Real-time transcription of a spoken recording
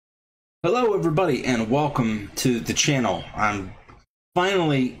Hello everybody and welcome to the channel. I'm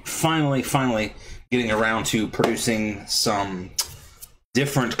finally getting around to producing some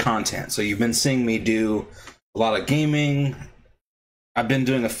different content. So you've been seeing me do a lot of gaming. I've been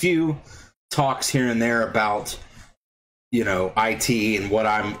doing a few talks here and there about, you know, IT and what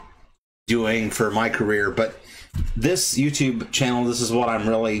I'm doing for my career, but this YouTube channel, this is what I'm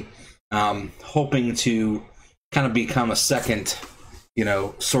really hoping to kind of become a second, you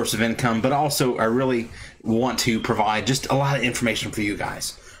know, source of income. But also I really want to provide just a lot of information for you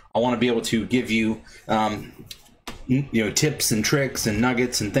guys. I want to be able to give you you know, tips and tricks and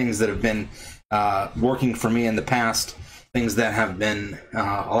nuggets and things that have been working for me in the past, things that have been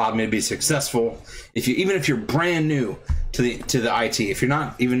allowed me to be successful. Even if you're brand new to the IT, if you're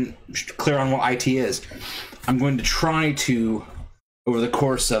not even clear on what IT is, I'm going to try to, over the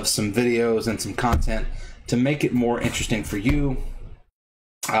course of some videos and some content, to make it more interesting for you.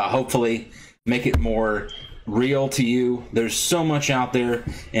 Hopefully make it more real to you. There's so much out there,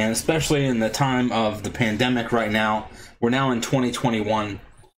 and especially in the time of the pandemic right now, we're now in 2021,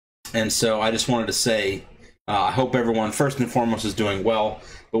 and so I just wanted to say I hope everyone first and foremost is doing well.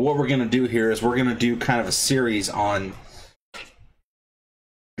 But what we're going to do here is we're going to do kind of a series on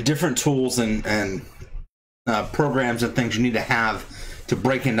different tools and programs and things you need to have to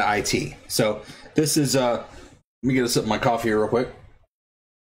break into IT. So this is let me get a sip of my coffee here real quick.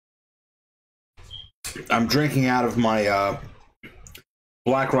 I'm drinking out of my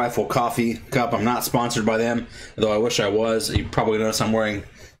Black Rifle coffee cup. I'm not sponsored by them, though I wish I was. You probably notice I'm wearing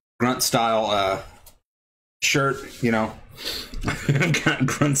grunt style shirt, you know. I've got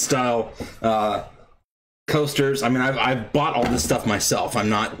grunt style coasters. I mean, I've bought all this stuff myself. I'm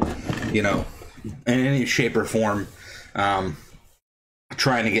not, you know, in any shape or form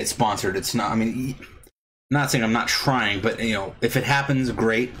trying to get sponsored. It's not, I mean, not saying I'm not trying, but, you know, if it happens,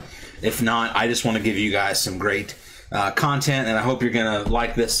 great. If not, I just want to give you guys some great content, and I hope you're going to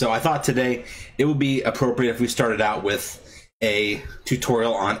like this. So I thought today it would be appropriate if we started out with a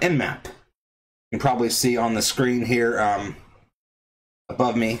tutorial on Nmap. You can probably see on the screen here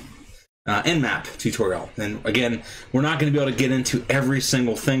above me, Nmap tutorial. And again, we're not going to be able to get into every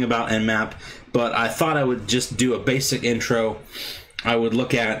single thing about Nmap, but I thought I would just do a basic intro. I would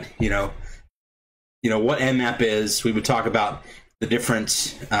look at, you know what Nmap is. We would talk about the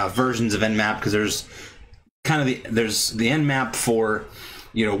different versions of Nmap, because there's kind of there's the Nmap for,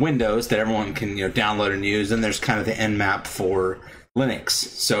 you know, Windows that everyone can, you know, download and use, and there's kind of the Nmap for Linux.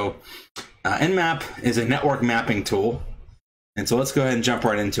 So Nmap is a network mapping tool, and so let's go ahead and jump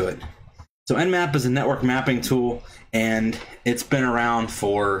right into it. So Nmap is a network mapping tool, and it's been around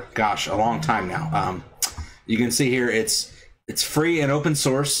for, gosh, a long time now. You can see here it's free and open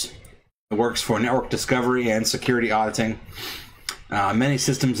source. It works for network discovery and security auditing. Many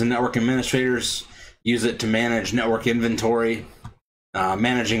systems and network administrators use it to manage network inventory,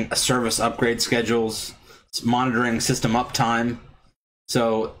 managing service upgrade schedules, monitoring system uptime.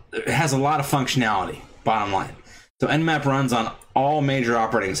 So it has a lot of functionality, bottom line. So Nmap runs on all major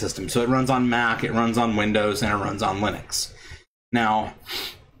operating systems. So it runs on Mac, it runs on Windows, and it runs on Linux. Now,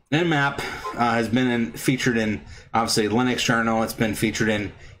 Nmap has been featured in, obviously, Linux Journal. It's been featured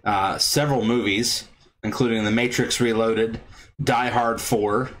in several movies, including The Matrix Reloaded, Die Hard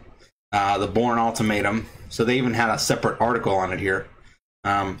 4, The Bourne Ultimatum. So they even had a separate article on it here.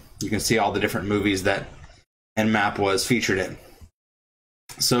 You can see all the different movies that Nmap was featured in.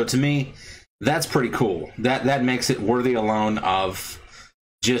 So to me, that's pretty cool. That makes it worthy alone of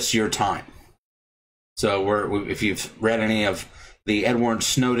just your time. So if you've read any of the Edward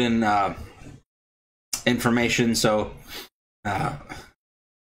Snowden information, so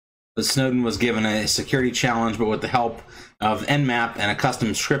Snowden was given a security challenge, but with the help of Nmap and a custom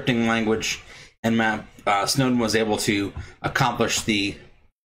scripting language, Nmap, Snowden was able to accomplish the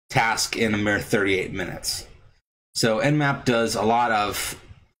task in a mere 38 minutes. So Nmap does a lot of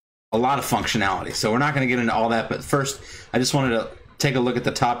functionality. So we're not going to get into all that, but first I just wanted to take a look at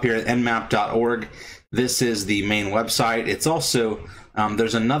the top here at nmap.org. This is the main website. It's also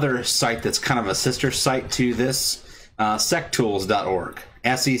there's another site that's kind of a sister site to this, sectools.org.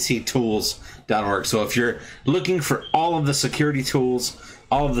 sectools.org. So if you're looking for all of the security tools,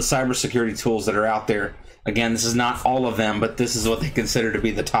 all of the cybersecurity tools that are out there, again, this is not all of them, but this is what they consider to be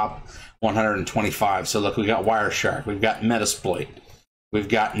the top 125. So look, we got Wireshark, we've got Metasploit, we've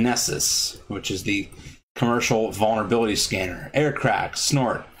got Nessus, which is the commercial vulnerability scanner, Aircrack,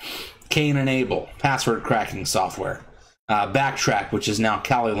 Snort, Kane Enable, password cracking software, Backtrack, which is now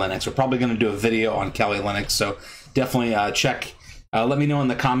Kali Linux. We're probably going to do a video on Kali Linux, so definitely check. Let me know in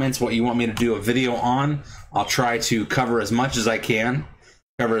the comments what you want me to do a video on. I'll try to cover as much as I can.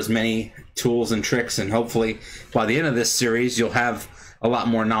 cover as many tools and tricks, and hopefully by the end of this series you'll have a lot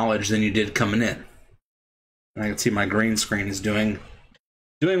more knowledge than you did coming in. I can see my green screen is doing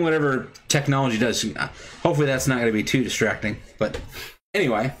whatever technology does. Hopefully that's not going to be too distracting. But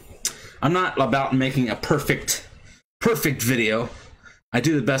anyway, I'm not about making a perfect video. I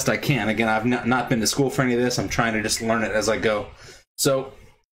do the best I can. Again, I've not been to school for any of this. I'm trying to just learn it as I go. So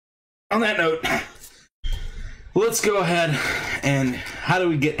on that note, let's go ahead and how do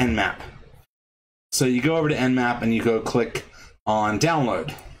we get Nmap? So you go over to Nmap and you go click on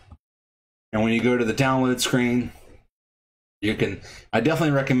download. And when you go to the download screen, I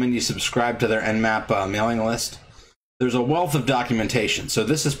definitely recommend you subscribe to their Nmap mailing list. There's a wealth of documentation. So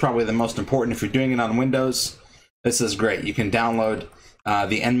this is probably the most important. If you're doing it on Windows, this is great. You can download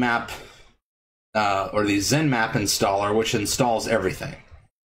the Nmap or the Zenmap installer, which installs everything.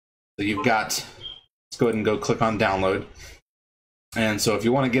 So you've got, let's go ahead and go click on download. And so if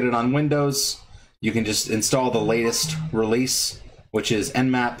you want to get it on Windows, you can just install the latest release, which is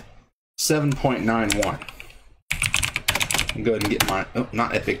Nmap 7.91. Go ahead and get my, oh,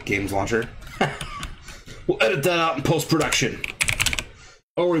 not Epic Games Launcher. We'll edit that out in post-production.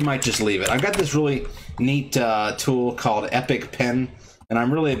 Or we might just leave it. I've got this really neat tool called Epic Pen, and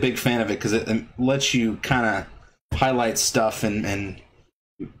I'm really a big fan of it because it lets you kind of highlight stuff and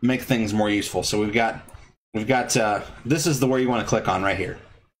make things more useful. So we've got this is the where you want to click on right here.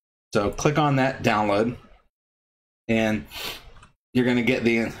 So click on that download, and you're going to get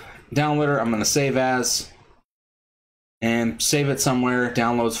the downloader. I'm going to save as, and save it somewhere,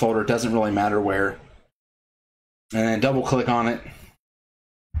 downloads folder, doesn't really matter where. And then double click on it.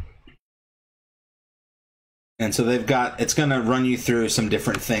 And so they've got, it's going to run you through some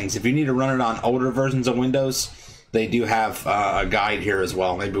different things. If you need to run it on older versions of Windows, they do have a guide here as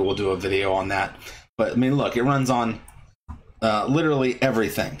well. Maybe we'll do a video on that. But I mean, look, it runs on literally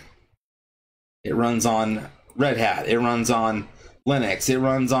everything. It runs on Red Hat. It runs on Linux. It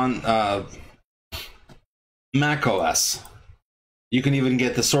runs on Mac OS. You can even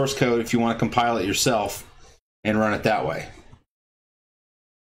get the source code if you want to compile it yourself and run it that way.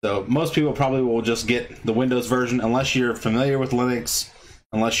 So most people probably will just get the Windows version unless you're familiar with Linux,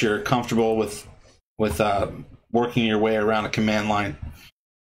 unless you're comfortable with working your way around a command line.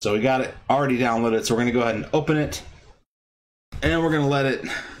 So we got it already downloaded, so we're going to go ahead and open it, and we're going to let it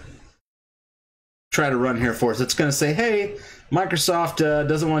try to run here for us. It's going to say, hey, Microsoft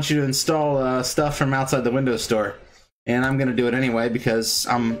doesn't want you to install stuff from outside the Windows Store. And I'm going to do it anyway because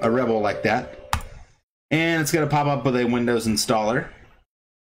I'm a rebel like that. And it's going to pop up with a Windows installer.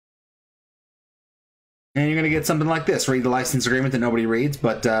 And you're going to get something like this. Read the license agreement that nobody reads,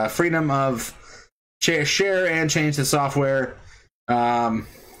 but freedom of share and change the software.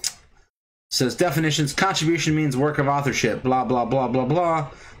 Says definitions, contribution means work of authorship, blah, blah, blah, blah, blah.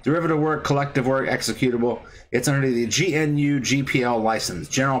 Derivative work, collective work, executable. It's under the GNU GPL license,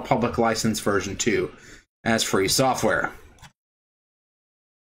 General Public License version 2, as free software.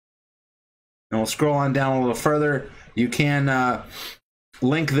 And we'll scroll on down a little further. You can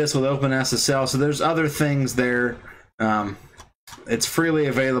link this with OpenSSL. So there's other things there. It's freely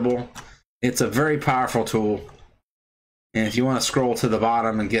available. It's a very powerful tool. And if you want to scroll to the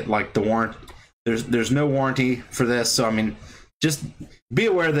bottom and get like the warrant, there's no warranty for this. So I mean, just be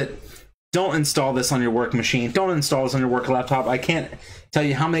aware that don't install this on your work machine. Don't install this on your work laptop. I can't tell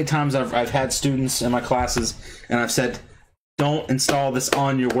you how many times I've had students in my classes and I've said, don't install this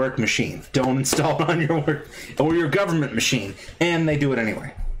on your work machine. Don't install it on your work or your government machine, and they do it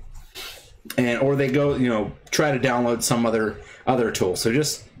anyway. And or they go, you know, try to download some other tool. So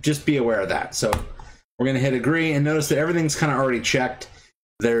just be aware of that. So we're going to hit agree, and notice that everything's kind of already checked.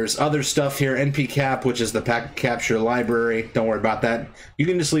 There's other stuff here, npcap, which is the packet capture library. Don't worry about that. You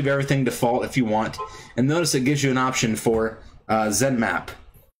can just leave everything default if you want. And notice it gives you an option for Zenmap,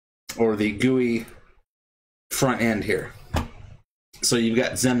 or the GUI front end here. So you've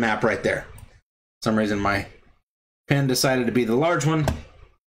got Zenmap right there. For some reason my pen decided to be the large one.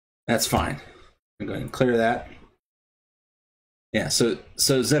 That's fine. I'm going to clear that. Yeah, so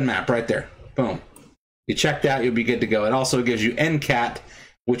Zenmap right there. Boom. You check that, you'll be good to go. It also gives you ncat,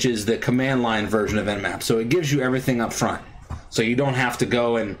 which is the command line version of Nmap. So it gives you everything up front. So you don't have to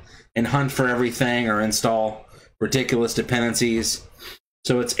go and hunt for everything or install ridiculous dependencies.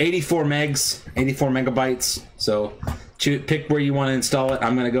 So it's 84 megabytes. So pick where you want to install it.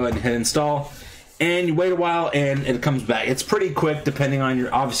 I'm going to go ahead and hit install. And you wait a while and it comes back. It's pretty quick depending on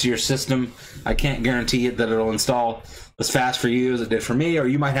obviously your system. I can't guarantee it that it'll install as fast for you as it did for me, or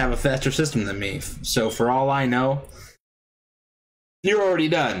you might have a faster system than me. So for all I know, you're already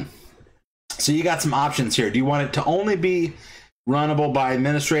done. So you got some options here. Do you want it to only be runnable by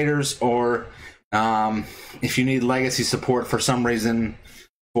administrators, or if you need legacy support for some reason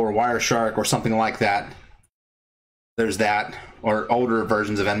for Wireshark or something like that, there's that, or older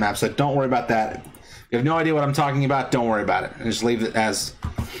versions of Nmap. So don't worry about that. If you have no idea what I'm talking about, don't worry about it. Just leave it as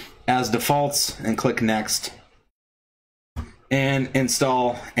defaults and click next and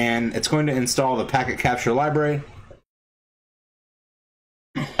install, and it's going to install the packet capture library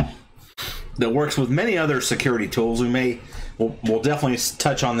that works with many other security tools. We'll definitely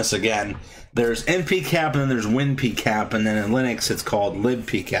touch on this again. There's npcap, and then there's winpcap, and then in Linux it's called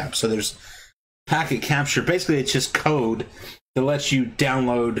libpcap. So there's packet capture. Basically, it's just code that lets you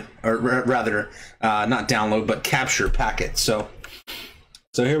download, or rather, not download, but capture packets. So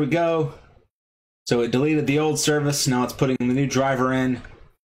here we go. So it deleted the old service. Now it's putting the new driver in,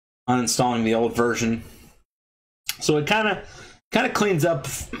 uninstalling the old version. So it kind of cleans up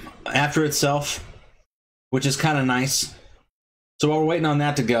after itself, which is kind of nice. So while we're waiting on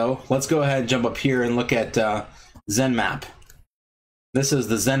that to go, let's go ahead and jump up here and look at Zenmap. This is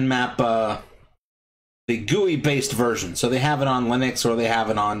the Zenmap, the GUI-based version. So they have it on Linux, or they have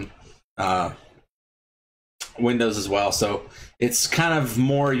it on Windows as well. So it's kind of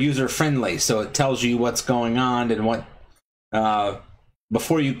more user-friendly. So it tells you what's going on and what,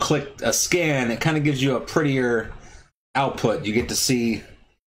 before you click a scan, it kind of gives you a prettier output. You get to see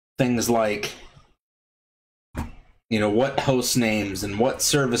things like, you know, what host names and what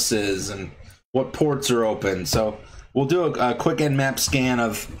services and what ports are open. So we'll do a quick Nmap scan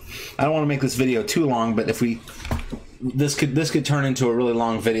of, I don't want to make this video too long, but if this could turn into a really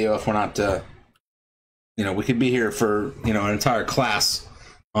long video if we're not, you know, we could be here for, you know, an entire class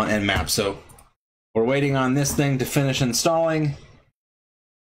on Nmap. So we're waiting on this thing to finish installing,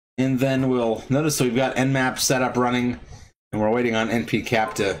 and then we'll notice that we've got Nmap set up running, and we're waiting on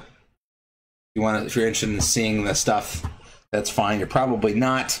npcap to, if you're interested in seeing the stuff, that's fine. You're probably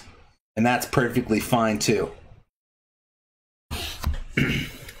not, and that's perfectly fine too.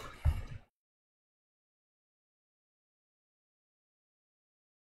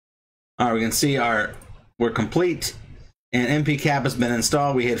 All right, we can see we're complete, and npcap has been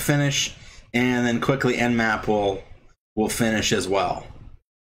installed. We hit finish, and then quickly Nmap will finish as well.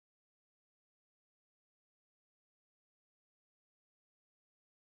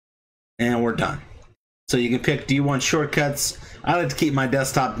 And we're done. So you can pick, do you want shortcuts? I like to keep my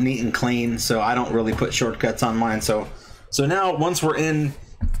desktop neat and clean, so I don't really put shortcuts on mine. So now once we're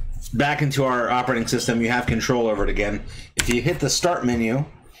back into our operating system, you have control over it again. If you hit the start menu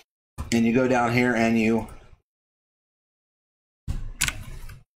and you go down here and you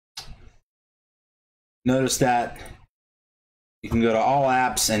notice that you can go to all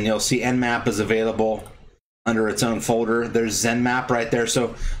apps, and you'll see Nmap is available under its own folder. There's Zenmap right there.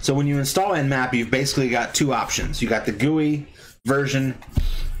 So when you install Nmap, you've basically got two options. You got the GUI version,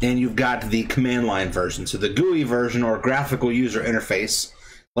 and you've got the command line version. So the GUI version, or graphical user interface,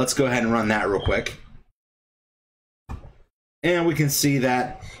 let's go ahead and run that real quick. And we can see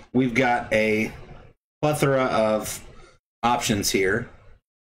that we've got a plethora of options here.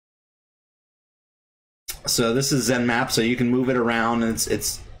 So this is Zenmap, so you can move it around, and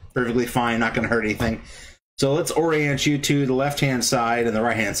it's perfectly fine, not going to hurt anything. So let's orient you to the left-hand side and the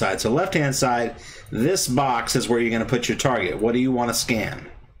right-hand side. So left-hand side, this box is where you're going to put your target. What do you want to scan?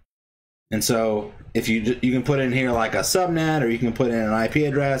 And so if you can put in here like a subnet, or you can put in an IP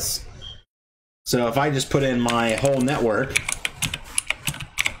address. So if I just put in my whole network,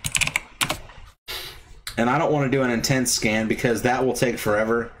 and I don't want to do an intense scan because that will take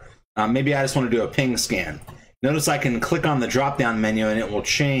forever. Maybe I just want to do a ping scan. Notice I can click on the drop-down menu, and it will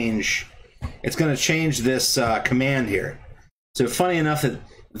change. It's going to change this command here. So funny enough, that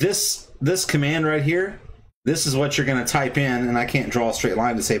this command right here, this is what you're going to type in, and I can't draw a straight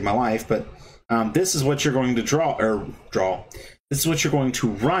line to save my life, but this is what you're going to draw. This is what you're going to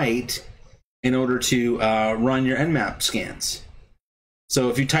write in order to run your Nmap scans. So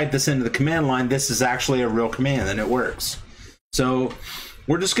if you type this into the command line, this is actually a real command, and it works. So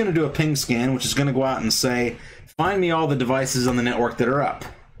we're just going to do a ping scan, which is going to go out and say, find me all the devices on the network that are up.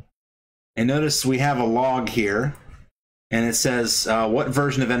 And notice we have a log here, and it says what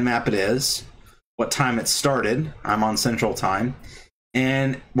version of Nmap it is, what time it started. I'm on Central Time,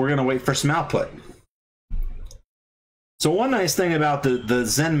 and we're going to wait for some output. So one nice thing about the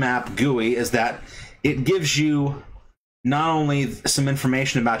Zenmap GUI is that it gives you not only some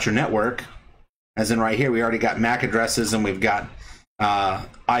information about your network, as in right here, we already got MAC addresses and we've got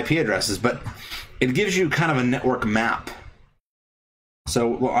IP addresses, but it gives you kind of a network map.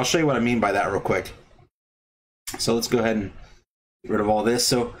 So I'll show you what I mean by that real quick. So let's go ahead and Get rid of all this.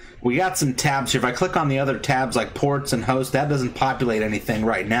 So we got some tabs here. If I click on the other tabs like ports and host, that doesn't populate anything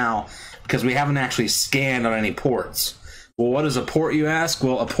right now because we haven't actually scanned on any ports. Well, what is a port, you ask?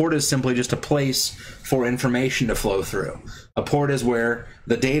 Well, a port is simply just a place for information to flow through. A port is where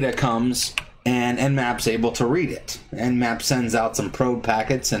the data comes and Nmap's able to read it. Nmap sends out some probe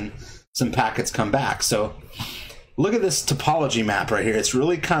packets and some packets come back. So look at this topology map right here. It's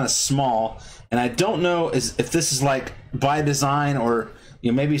really kind of small, and I don't know if this is like by design, or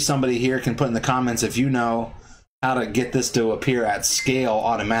maybe somebody here can put in the comments if you know how to get this to appear at scale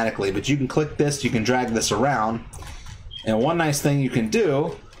automatically. But you can click this, you can drag this around, and one nice thing you can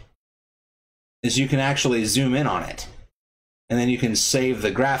do is you can actually zoom in on it, and then you can save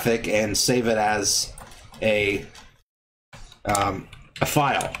the graphic and save it as a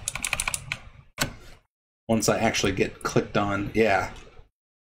file. Once I actually get clicked on, yeah.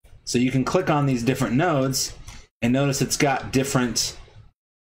 So you can click on these different nodes and notice it's got different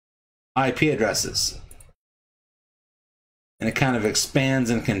IP addresses. And it kind of expands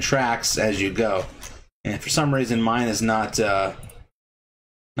and contracts as you go. And for some reason mine is not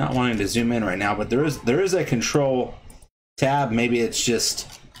wanting to zoom in right now, but there is a control tab. Maybe it's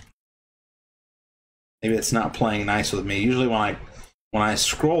not playing nice with me. Usually when I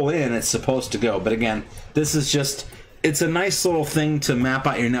scroll in, it's supposed to go. But again, this is just, it's a nice little thing to map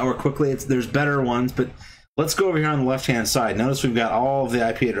out your network quickly. There's better ones, but let's go over here on the left-hand side. Notice we've got all of the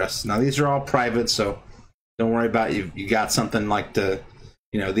IP addresses. Now, these are all private, so don't worry about you got something like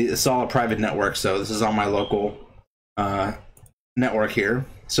it's all a private network, so this is on my local network here.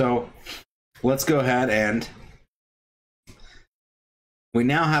 So let's go ahead and we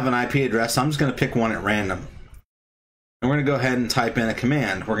now have an IP address. I'm just going to pick one at random. And we're going to go ahead and type in a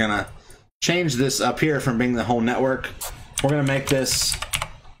command. We're going to change this up here from being the whole network. We're going to make this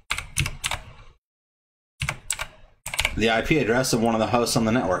the IP address of one of the hosts on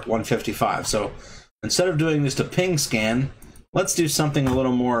the network, 155. So instead of doing just a ping scan, let's do something a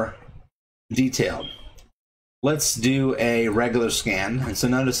little more detailed. Let's do a regular scan. And so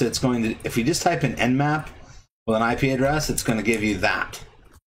notice it's going to, if you just type in Nmap with an IP address, it's going to give you that.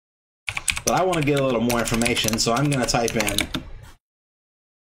 But I want to get a little more information, so I'm going to type in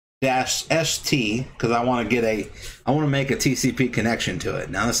 -st because I want to make a TCP connection to it.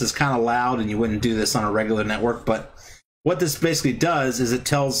 Now this is kind of loud, and you wouldn't do this on a regular network, but what this basically does is it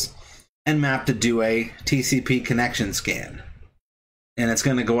tells Nmap to do a TCP connection scan, and it's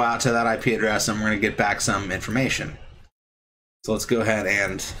going to go out to that IP address, and we're going to get back some information. So let's go ahead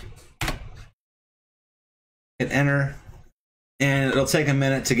and hit enter. And it'll take a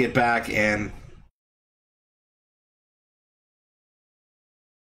minute to get back, and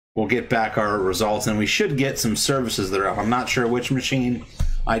we'll get back our results, and we should get some services that are up. I'm not sure which machine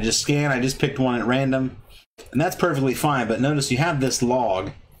I just scanned. I just picked one at random, and that's perfectly fine. But notice you have this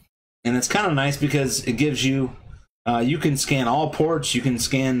log, and it's kind of nice because it gives you, you can scan all ports. You can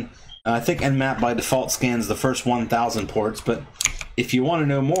scan, I think Nmap by default scans the first 1,000 ports, but if you want to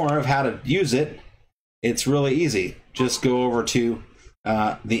know more of how to use it, it's really easy. Just go over to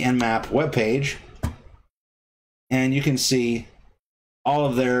the Nmap webpage, and you can see all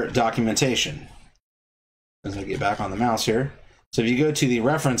of their documentation. As I get back on the mouse here. So if you go to the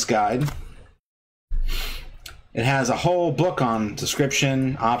reference guide, it has a whole book on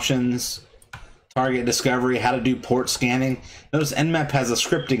description, options, target discovery, how to do port scanning. Notice Nmap has a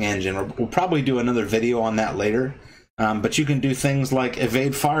scripting engine. We'll probably do another video on that later. But you can do things like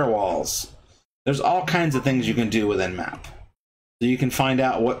evade firewalls. There's all kinds of things you can do with Nmap. So you can find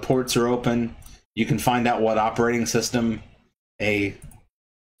out what ports are open. You can find out what operating system a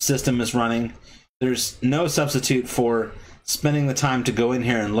system is running. There's no substitute for spending the time to go in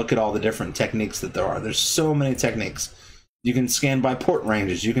here and look at all the different techniques that there are. There's so many techniques. You can scan by port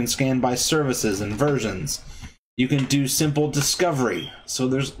ranges. You can scan by services and versions. You can do simple discovery. So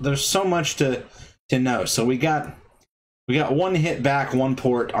there's so much to know. So we got one hit back, one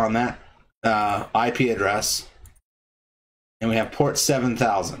port on that IP address, and we have port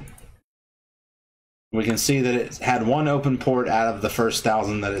 7000. We can see that it had one open port out of the first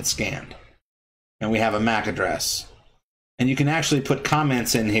 1,000 that it scanned, and we have a MAC address. And you can actually put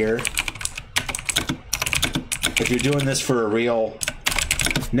comments in here if you're doing this for a real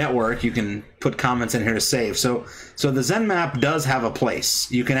network. You can put comments in here to save. So the Zenmap does have a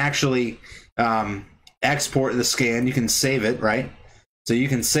place. You can actually export the scan. You can save it, right? So you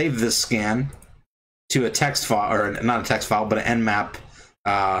can save this scan to a text file, or not a text file, but an Nmap,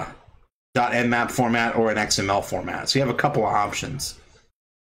 .nmap format or an XML format. So you have a couple of options.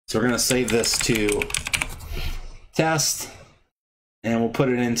 So we're going to save this to test, and we'll put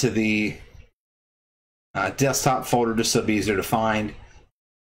it into the desktop folder just so it'll be easier to find.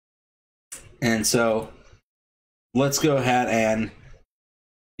 And so let's go ahead, and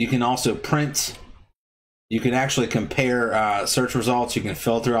you can also print. You can actually compare search results. You can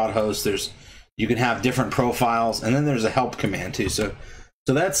filter out hosts. You can have different profiles, and then there's a help command too. So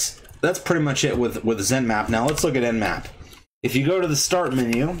that's pretty much it with Zenmap. Now let's look at Nmap. If you go to the start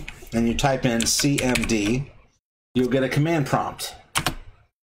menu and you type in CMD, you'll get a command prompt.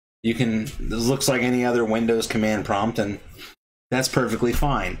 This looks like any other Windows command prompt, and that's perfectly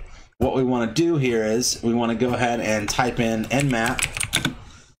fine. What we want to do here is we want to go ahead and type in Nmap,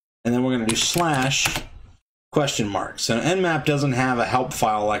 and then we're going to do /?. So Nmap doesn't have a help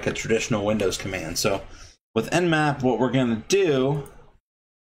file like a traditional Windows command. So with Nmap, what we're going to do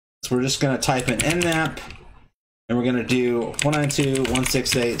is we're just going to type in Nmap, and we're going to do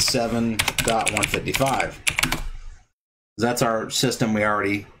 192.168.7.155. That's our system we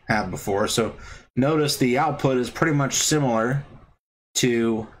already have before. So notice the output is pretty much similar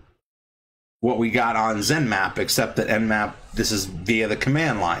to what we got on Zenmap, except that Nmap, this is via the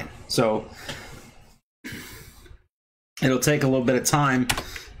command line. So it'll take a little bit of time,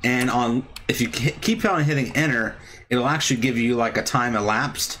 and if you keep on hitting enter, it'll actually give you like a time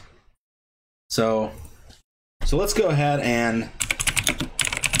elapsed. So let's go ahead and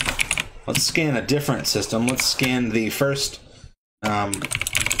let's scan a different system. Let's scan the first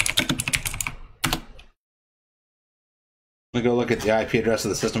let me go look at the IP address of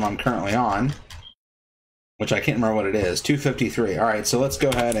the system I'm currently on, which I can't remember what it is. 253. All right, so let's go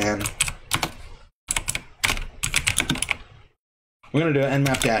ahead and we're going to do an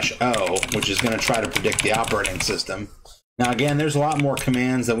Nmap-O, which is going to try to predict the operating system. Now, again, there's a lot more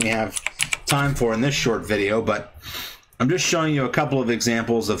commands that we have time for in this short video, but I'm just showing you a couple of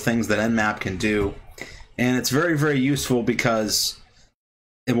examples of things that Nmap can do, and it's very, very useful because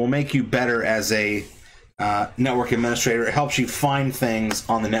it will make you better as a network administrator. It helps you find things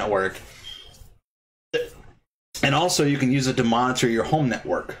on the network, and also you can use it to monitor your home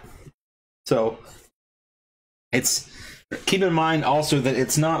network. So keep in mind also that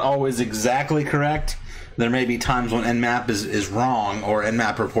it's not always exactly correct. There may be times when Nmap is wrong, or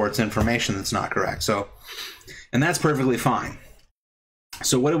Nmap reports information that's not correct. And that's perfectly fine.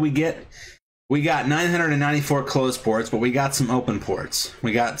 So what did we get? We got 994 closed ports, but we got some open ports.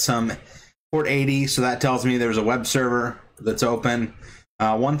 We got some port 80, so that tells me there's a web server that's open.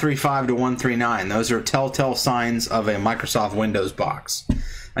 135 to 139, those are telltale signs of a Microsoft Windows box.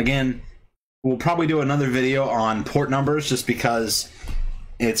 Again, we'll probably do another video on port numbers, just because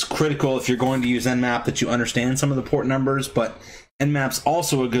it's critical if you're going to use Nmap that you understand some of the port numbers, but Nmap's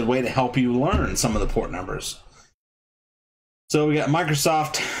also a good way to help you learn some of the port numbers. So we got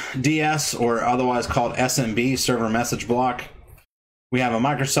Microsoft DS, or otherwise called SMB, server message block. We have a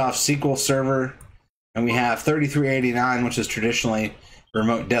Microsoft SQL server, and we have 3389, which is traditionally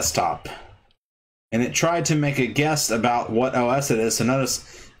remote desktop. And it tried to make a guess about what OS it is. So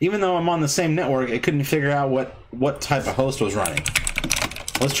notice, even though I'm on the same network, it couldn't figure out what type of host was running.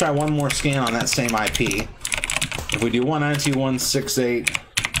 Let's try one more scan on that same IP. If we do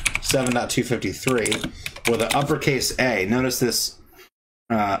 192.168.7.253 with an uppercase A, notice this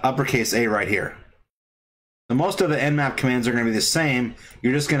uppercase A right here. So most of the Nmap commands are going to be the same.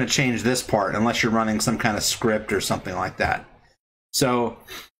 You're just going to change this part unless you're running some kind of script or something like that. So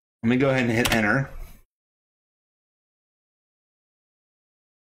let me go ahead and hit enter.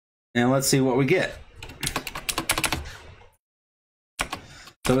 And let's see what we get.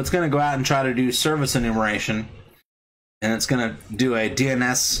 So it's going to go out and try to do service enumeration. And it's going to do a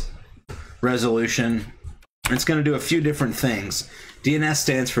DNS resolution. It's going to do a few different things. DNS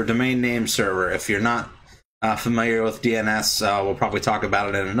stands for domain name server. If you're not familiar with DNS, we'll probably talk about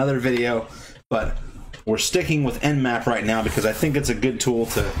it in another video. But we're sticking with Nmap right now because I think it's a good tool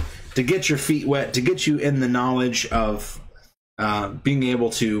to get your feet wet, to get you in the knowledge of being able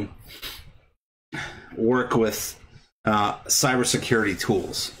to work with cybersecurity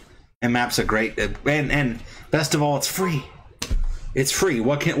tools. Nmap's a great, and best of all, it's free. It's free.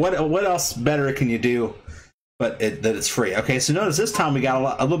 What else better can you do but that it's free? Okay, so notice this time we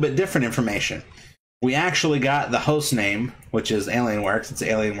got a little bit different information. We actually got the host name, which is Alienware, because it's an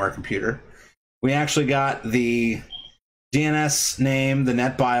Alienware computer. We actually got the DNS name, the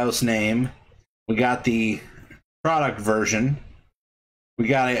NetBIOS name. We got the product version. We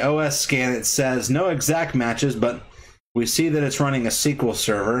got an OS scan. It says no exact matches, but we see that it's running a SQL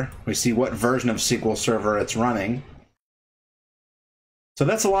server. We see what version of SQL server it's running. So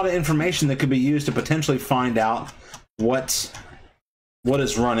that's a lot of information that could be used to potentially find out what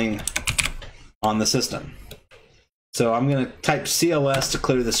is running on the system. So I'm going to type CLS to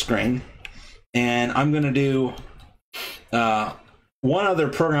clear the screen. And I'm going to do one other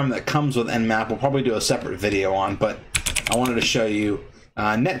program that comes with Nmap. We'll probably do a separate video on, but I wanted to show you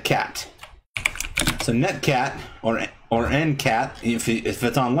Netcat. So Netcat, or NCAT, if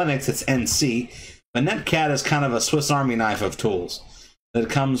it's on Linux, it's NC. But Netcat is kind of a Swiss Army knife of tools that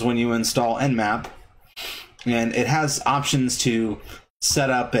comes when you install Nmap. And it has options to set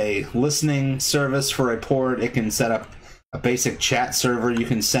up a listening service for a port. It can set up a basic chat server. You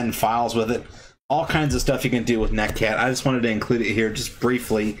can send files with it. All kinds of stuff you can do with Netcat. I just wanted to include it here just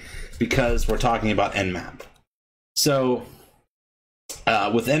briefly because we're talking about Nmap. So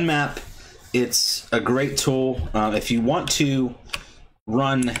with Nmap, it's a great tool. If you want to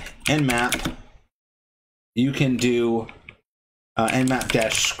run Nmap, you can do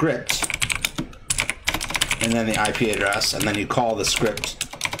nmap-script and then the IP address, and then you call the script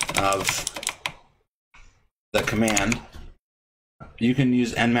of the command. You can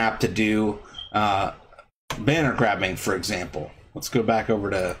use Nmap to do banner grabbing, for example. Let's go back over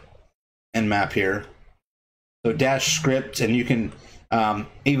to Nmap here. So -script, and you can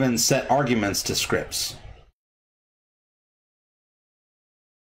even set arguments to scripts.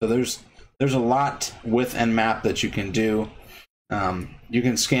 So there's a lot with Nmap that you can do. You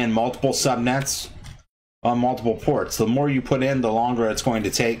can scan multiple subnets on multiple ports. The more you put in, the longer it's going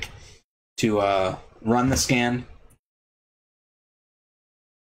to take to run the scan.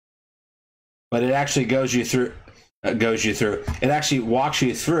 But it actually goes you through. It actually walks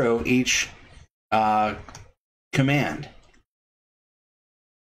you through each command.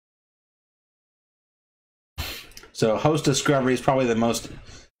 So host discovery is probably the most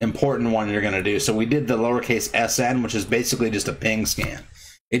important one you're going to do. So we did the lowercase sn, which is basically just a ping scan.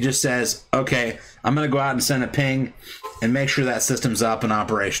 It just says, okay, I'm going to go out and send a ping and make sure that system's up and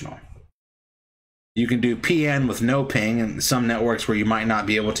operational. You can do pn with no ping in some networks where you might not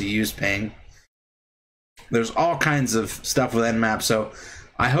be able to use ping. There's all kinds of stuff with Nmap. So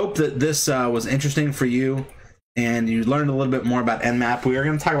I hope that this was interesting for you and you learned a little bit more about Nmap. We are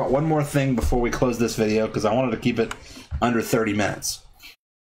going to talk about one more thing before we close this video because I wanted to keep it under 30 minutes.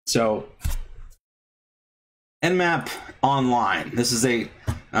 So Nmap Online. This is a,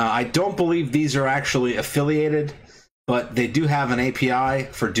 I don't believe these are actually affiliated, but they do have an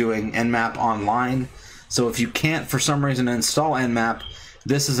API for doing Nmap Online. So if you can't, for some reason, install Nmap,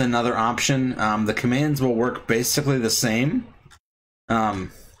 this is another option. The commands will work basically the same.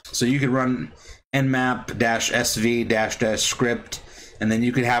 So you could run nmap-sv-script, and then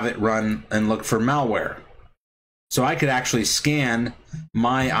you could have it run and look for malware. So I could actually scan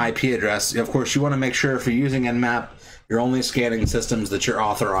my IP address. Of course, you want to make sure if you're using Nmap, you're only scanning systems that you're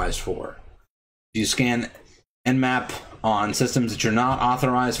authorized for. If you scan Nmap on systems that you're not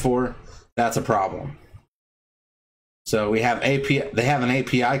authorized for, that's a problem. So we have they have an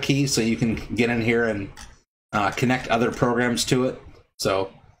API key, so you can get in here and connect other programs to it.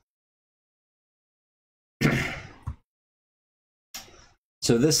 So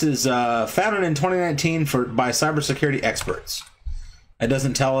this is founded in 2019 by cybersecurity experts. It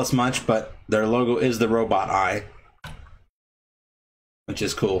doesn't tell us much, but their logo is the robot eye, which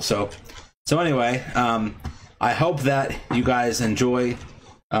is cool. So anyway, I hope that you guys enjoy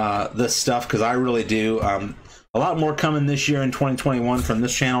this stuff, because I really do. A lot more coming this year in 2021 from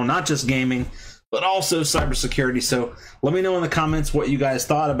this channel, not just gaming, but also cybersecurity. So let me know in the comments what you guys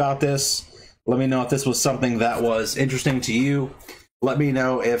thought about this. Let me know if this was something that was interesting to you. Let me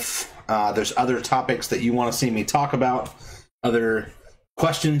know if there's other topics that you want to see me talk about, other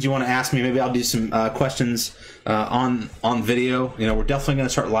questions you want to ask me. Maybe I'll do some questions on video. You know, we're definitely going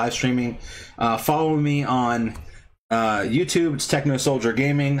to start live streaming. Follow me on YouTube. It's Techno Soldier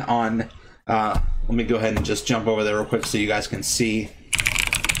Gaming. On let me go ahead and just jump over there real quick so you guys can see.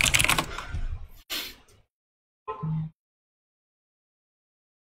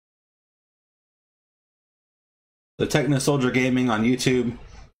 So Techno Soldier Gaming on YouTube.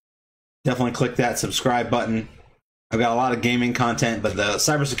 Definitely click that subscribe button. I've got a lot of gaming content, but the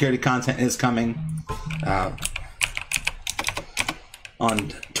cybersecurity content is coming. On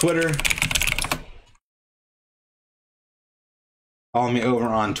Twitter. Follow me over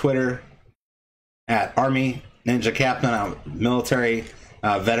on Twitter at Army Ninja Captain. I'm a military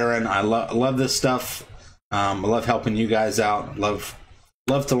veteran. I love this stuff. I love helping you guys out. Love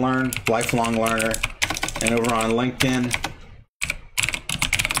to learn. Lifelong learner. And over on LinkedIn,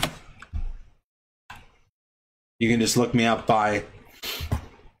 you can just look me up by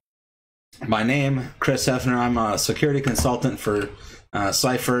my name, Chris Hefner. I'm a security consultant for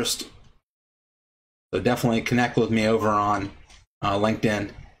Cyfirst. So definitely connect with me over on LinkedIn.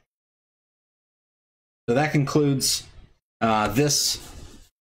 So that concludes this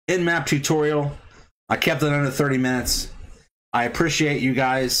Nmap tutorial. I kept it under 30 minutes. I appreciate you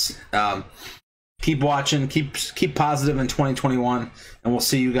guys. Keep watching. Keep positive in 2021, and we'll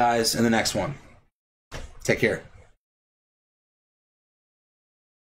see you guys in the next one. Take care.